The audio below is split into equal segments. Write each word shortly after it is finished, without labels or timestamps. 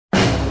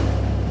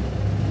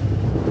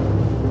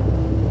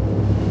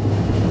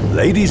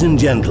Ladies and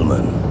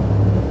gentlemen,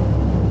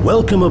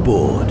 welcome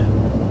aboard.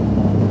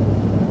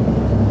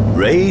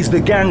 Raise the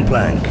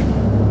gangplank,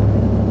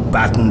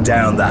 batten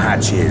down the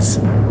hatches,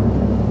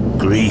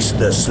 grease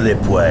the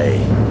slipway.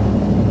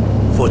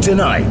 For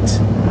tonight,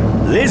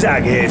 Liz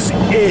Aggiss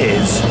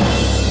is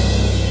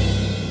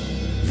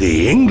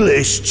the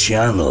English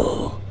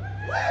Channel.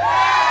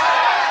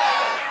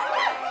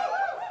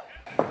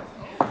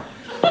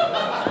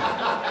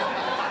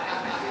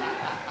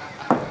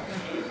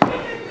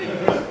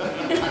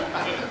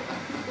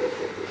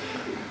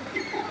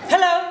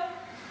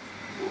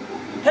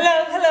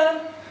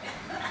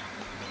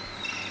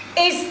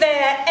 Is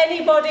there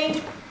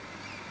anybody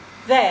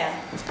there?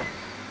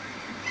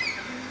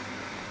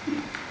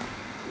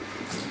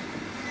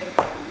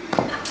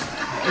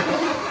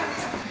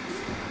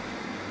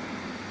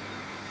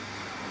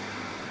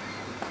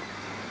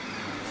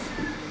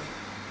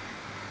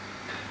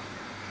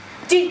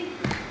 Did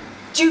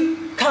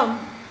you come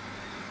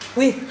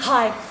with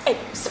high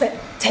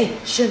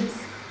expectations?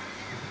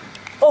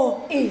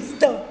 Or is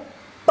the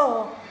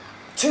bar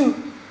too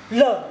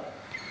low?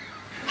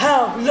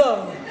 How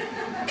low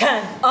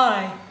can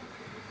I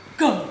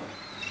go?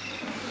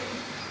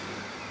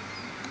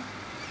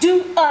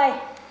 Do I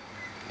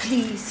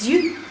please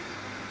you?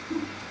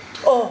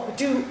 Or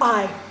do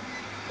I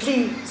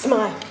please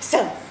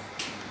myself?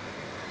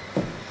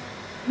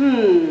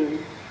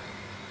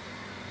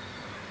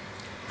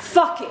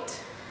 Fuck it.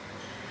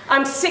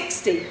 I'm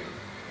 60.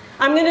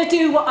 I'm gonna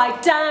do what I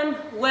damn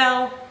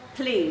well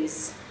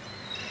please.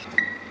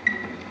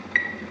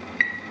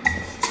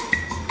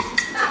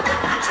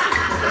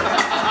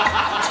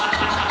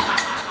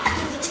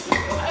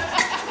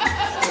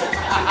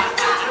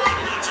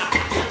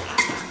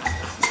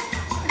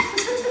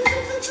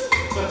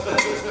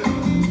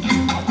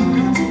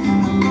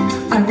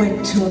 I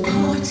went to a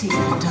party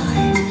and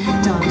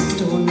I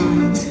danced all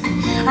night.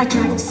 I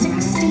drank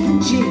 16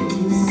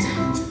 gins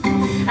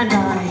and I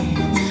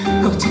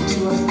got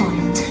into a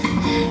fight.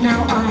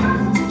 Now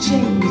I'm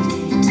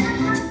jaded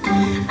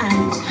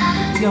and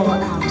you're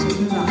out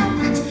of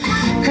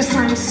luck, 'cause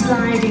I'm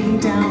sliding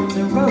down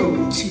the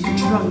road too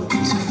drunk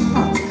to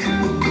fuck.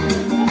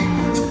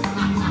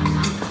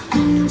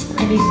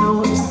 Any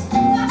thoughts?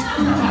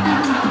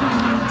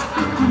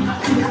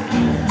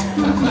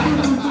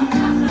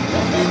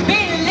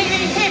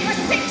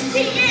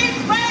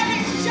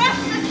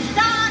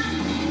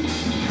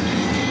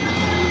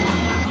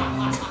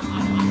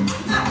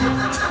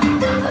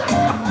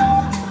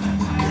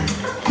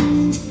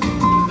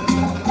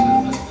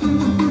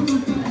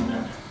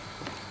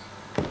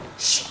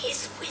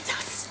 She's with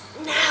us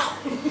now.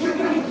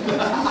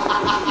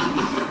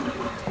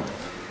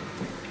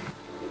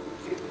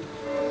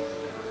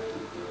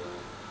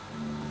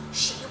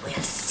 She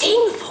will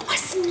sing for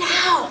us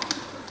now.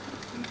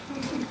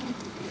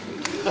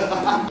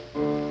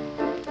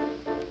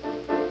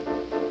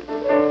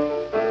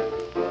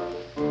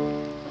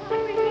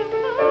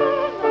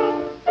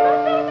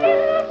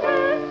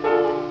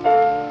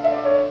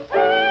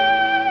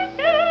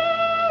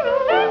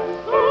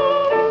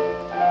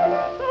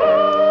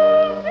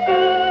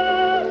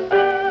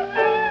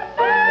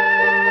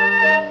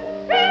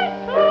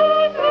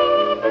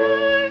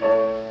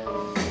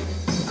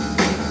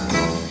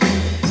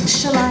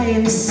 Shall I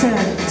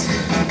insert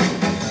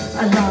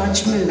a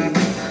large move,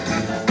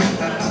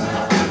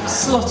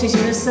 slot it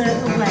in a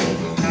certain way,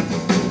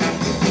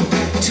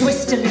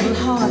 twist a little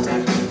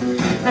harder,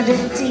 a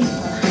little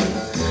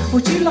deeper?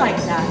 Would you like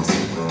that,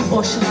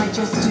 or shall I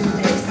just do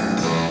this?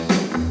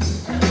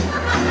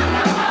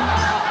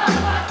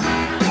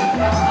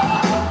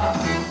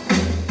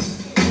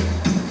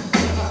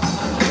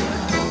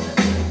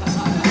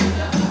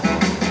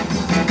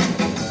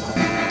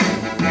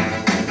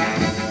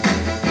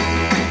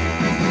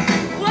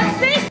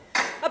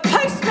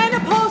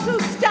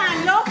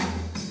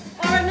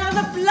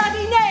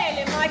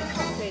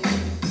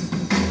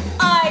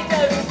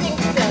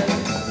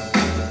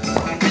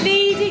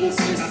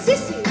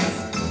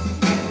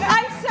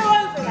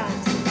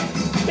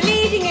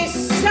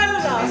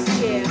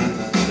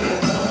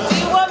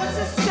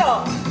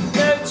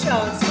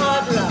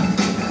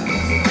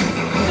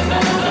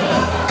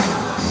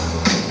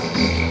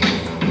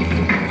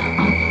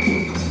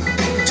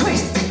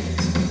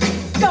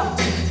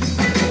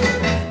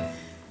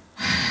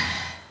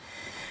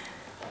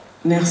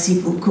 Merci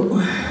beaucoup.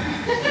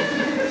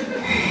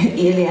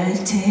 Il a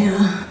été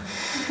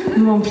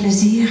mon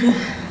plaisir.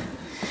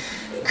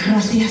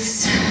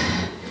 Gracias.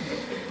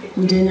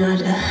 De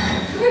nada.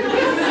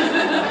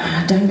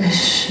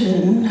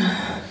 Dankeschön.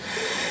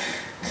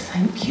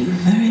 Thank you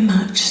very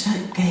much.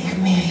 That gave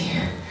me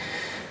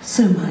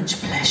so much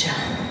pleasure.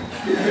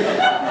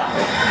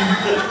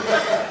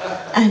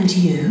 And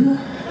you?